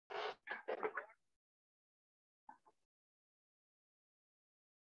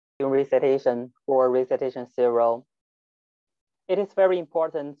recitation or recitation 0. It is very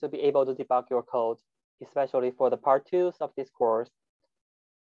important to be able to debug your code, especially for the part 2s of this course.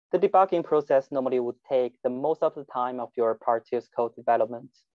 The debugging process normally would take the most of the time of your part 2's code development.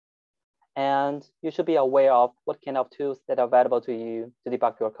 And you should be aware of what kind of tools that are available to you to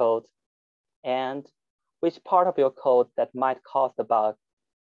debug your code and which part of your code that might cause the bug,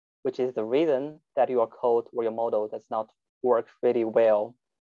 which is the reason that your code or your model does not work really well.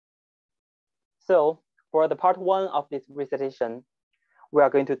 So for the part 1 of this recitation, we are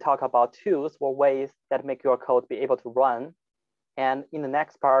going to talk about tools or ways that make your code be able to run. And in the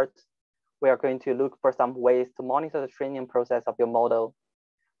next part, we are going to look for some ways to monitor the training process of your model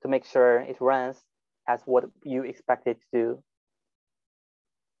to make sure it runs as what you expect it to do.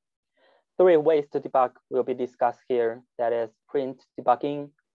 3 ways to debug will be discussed here. That is print debugging,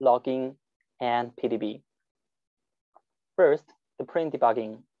 logging, and PDB. First, the print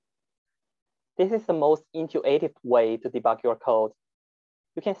debugging. This is the most intuitive way to debug your code.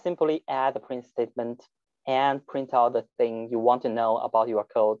 You can simply add a print statement and print out the thing you want to know about your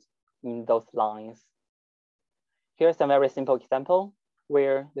code in those lines. Here's a very simple example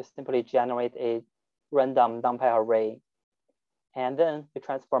where you simply generate a random NumPy array, and then you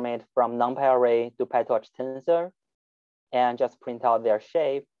transform it from NumPy array to PyTorch tensor, and just print out their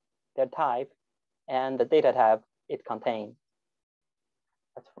shape, their type, and the data type it contains.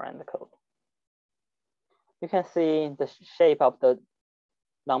 Let's run the code. You can see the shape of the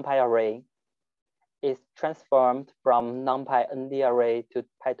NumPy array is transformed from NumPy ND array to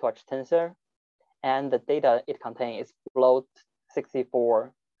PyTorch tensor, and the data it contains is float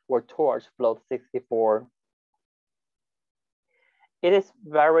 64 or torch float 64. It is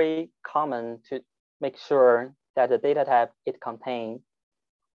very common to make sure that the data type it contains,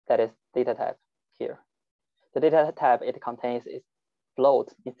 that is data type here. The data type it contains is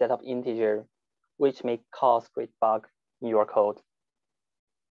float instead of integer, which may cause great bug in your code.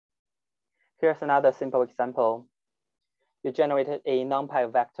 Here's another simple example. You generated a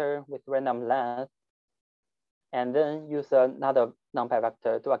NumPy vector with random length, and then use another NumPy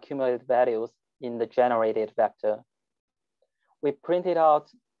vector to accumulate values in the generated vector. We printed out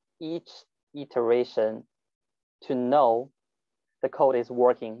each iteration to know the code is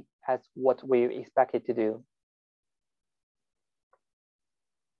working as what we expect it to do.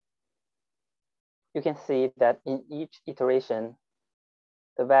 You can see that in each iteration,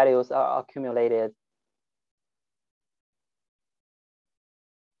 the values are accumulated.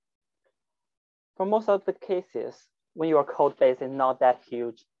 For most of the cases, when your code base is not that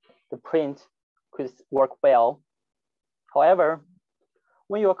huge, the print could work well. However,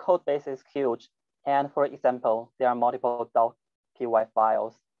 when your code base is huge, and for example, there are multiple .py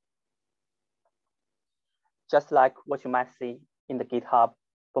files, just like what you might see in the GitHub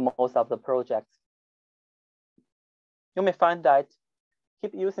for most of the projects, you may find that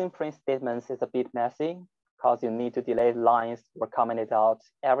keep using print statements is a bit messy because you need to delete lines or comment it out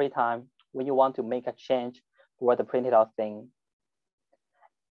every time when you want to make a change for the printed out thing.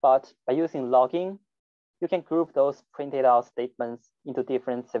 But by using logging, you can group those printed out statements into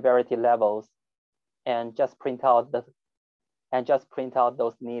different severity levels and just print out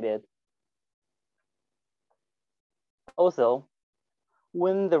those needed. Also,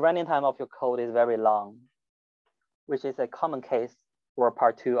 when the running time of your code is very long, which is a common case for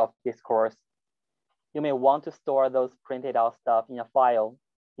part 2 of this course, you may want to store those printed out stuff in a file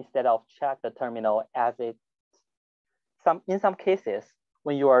instead of check the terminal as it. In some cases,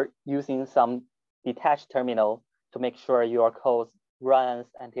 when you are using some detached terminal to make sure your code runs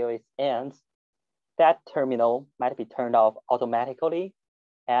until it ends, that terminal might be turned off automatically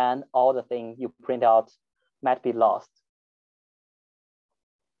and all the things you print out might be lost.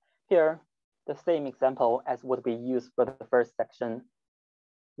 Here, the same example as what we used for the first section,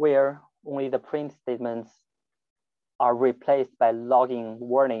 where only the print statements are replaced by logging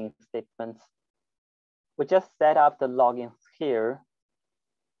warning statements. We just set up the logins here.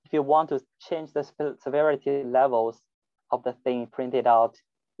 If you want to change the severity levels of the thing printed out,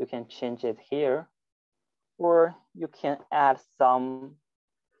 you can change it here, or you can add some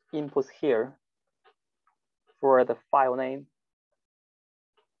inputs here for the file name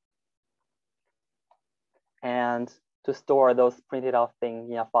and to store those printed out things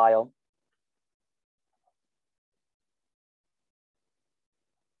in a file.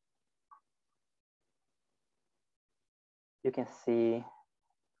 You can see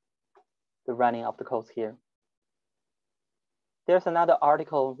the running of the codes here. There's another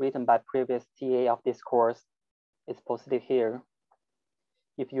article written by previous TA of this course. It's posted here.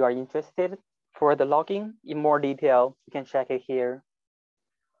 If you are interested for the logging in more detail, you can check it here.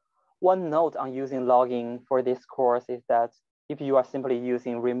 One note on using logging for this course is that if you are simply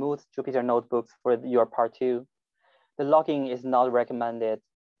using remote Jupyter notebooks for your part 2, the logging is not recommended,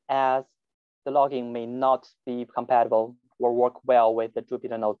 as the logging may not be compatible or work well with the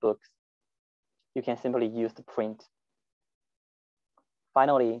Jupyter notebooks. You can simply use the print.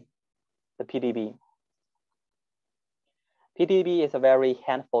 Finally, the PDB. PDB is a very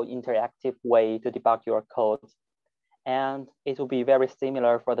handful interactive way to debug your code, and it will be very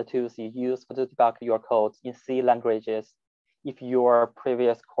similar for the tools you use to debug your code in C languages if your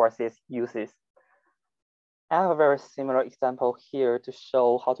previous courses uses. I have a very similar example here to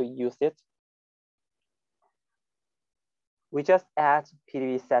show how to use it. We just add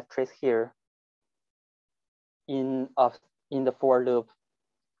PDB set trace here in the for loop,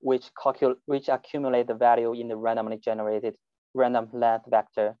 which accumulate the value in the randomly generated random length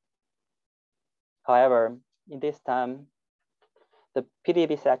vector. However, in this time, the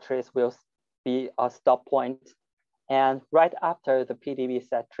PDB set trace will be a stop point, and right after the PDB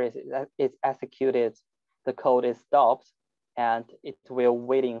set trace is executed, the code is stopped, and it will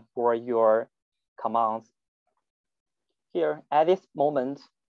waiting for your commands. Here, at this moment,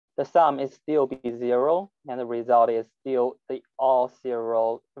 the sum is still be 0, and the result is still the all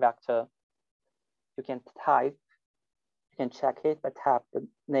 0 vector. You can check it by tap the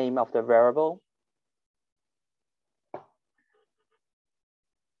name of the variable.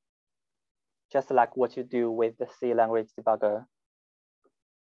 Just like what you do with the C language debugger.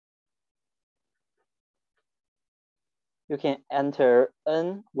 You can enter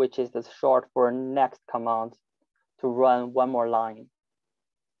N, which is the short for next command, to run one more line.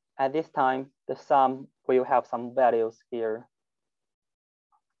 At this time, the sum will have some values here,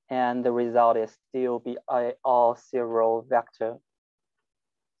 and the result is still be a all 0 vector,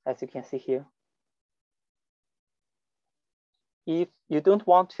 as you can see here. If you don't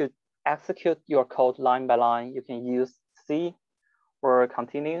want to execute your code line by line, you can use C or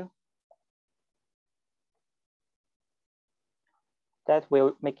continue. That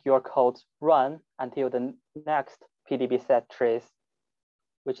will make your code run until the next PDB set trace,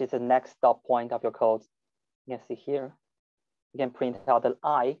 which is the next stop point of your code. You can see here. You can print out the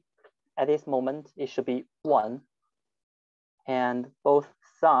I. At this moment, it should be 1. And both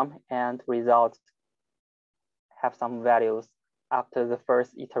sum and result have some values after the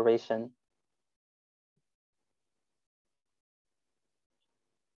first iteration.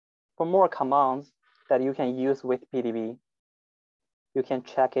 For more commands that you can use with PDB, you can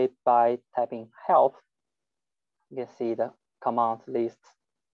check it by typing help. You can see the command list.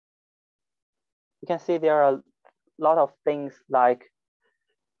 You can see there are a lot of things like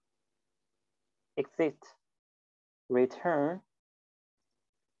exit, return,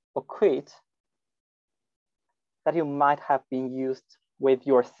 or quit that you might have been used with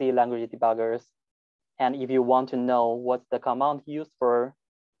your C language debuggers. And if you want to know what the command used for,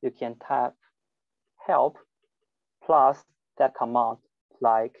 you can type help plus that command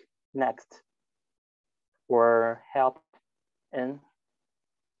like next or help in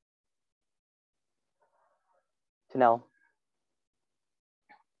to know.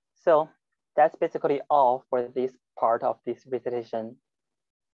 So that's basically all for this part of this recitation.